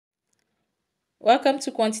Welcome to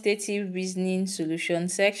quantitative reasoning solution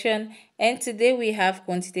section, and today we have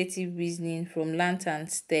quantitative reasoning from Lantern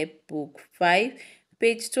Step Book 5,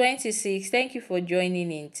 page 26. Thank you for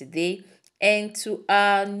joining in today. And to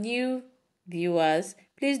our new viewers,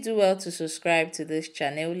 please do well to subscribe to this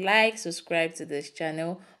channel, subscribe to this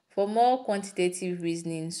channel for more quantitative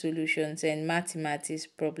reasoning solutions and mathematics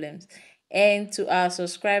problems. And to our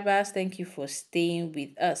subscribers, thank you for staying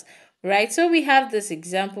with us. Right, so we have this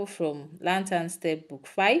example from Lantern Step Book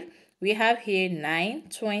 5. We have here 9,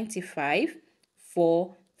 25,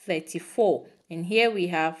 4, 34. And here we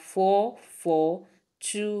have 4, 4,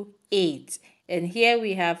 2, 8. And here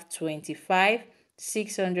we have 25,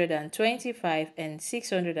 625, and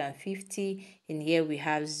 650. And here we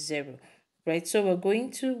have 0. Right, so we're going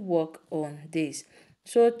to work on this.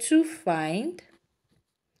 So to find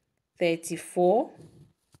 34,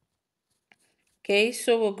 okay,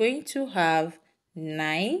 so we're going to have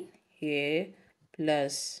 9 here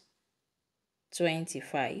plus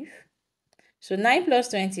 25. So 9 plus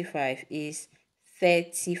 25 is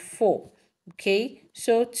 34. Okay,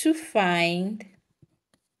 so to find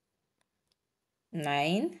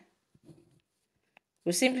 9,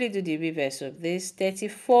 we'll simply do the reverse of this.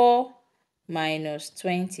 34 minus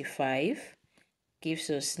 25 gives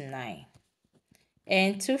us 9.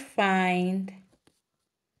 And to find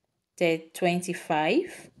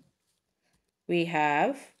 25, we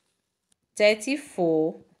have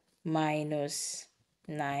 34 minus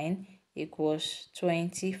 9 equals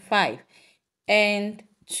 25. And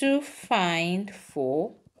to find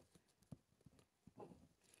 4,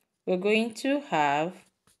 we're going to have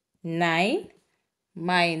 9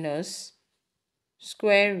 minus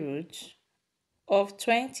square root of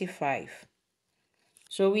 25.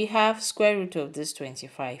 So we have square root of this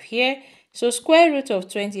 25 here. So square root of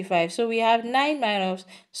 25. So we have 9 minus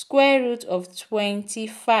square root of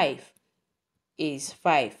 25 is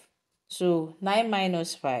 5. So 9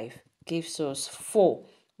 minus 5 gives us 4.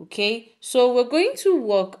 Okay, so we're going to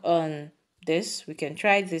work on this. We can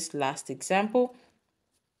try this last example.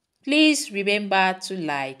 Please remember to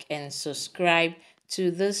like and subscribe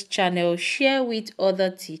to this channel. Share with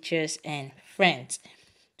other teachers and friends.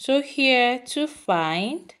 So here to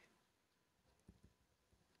find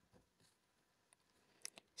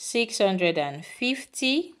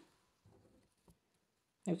 650.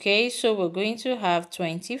 Okay, so we're going to have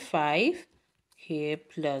 25 here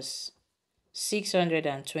plus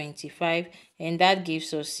 625, and that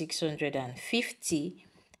gives us 650.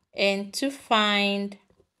 And to find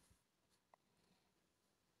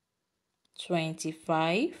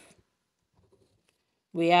 25,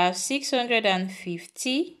 we have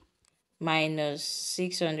 650 minus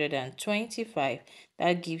 625.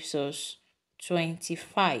 That gives us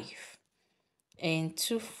 25. And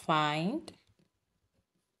to find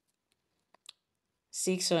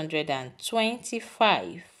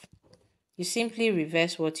 625, you simply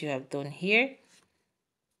reverse what you have done here.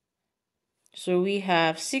 So we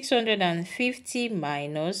have 650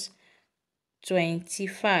 minus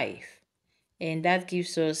 25, and that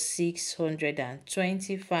gives us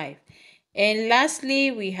 625. And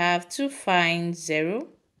lastly, we have to find 0.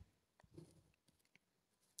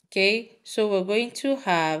 Okay, so we're going to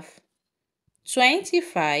have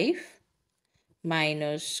 25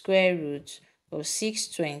 minus square root of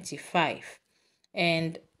 625.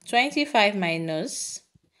 And 25 minus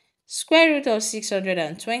square root of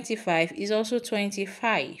 625 is also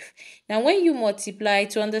 25. Now, when you multiply,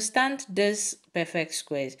 to understand this perfect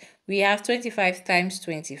squares, we have 25 times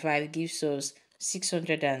 25 gives us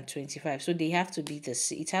 625. So they have to be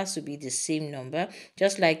it has to be the same number.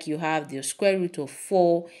 Just like you have the square root of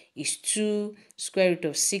 4 is 2, square root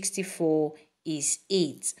of 64 is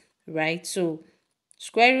 8, right? So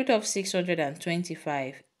square root of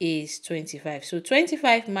 625 is 25. So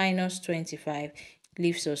 25 minus 25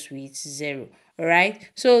 leaves us with 0. Alright,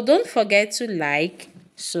 so don't forget to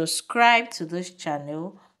subscribe to this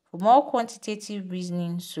channel for more quantitative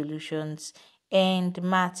reasoning solutions and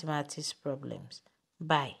mathematics problems.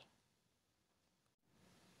 Bye.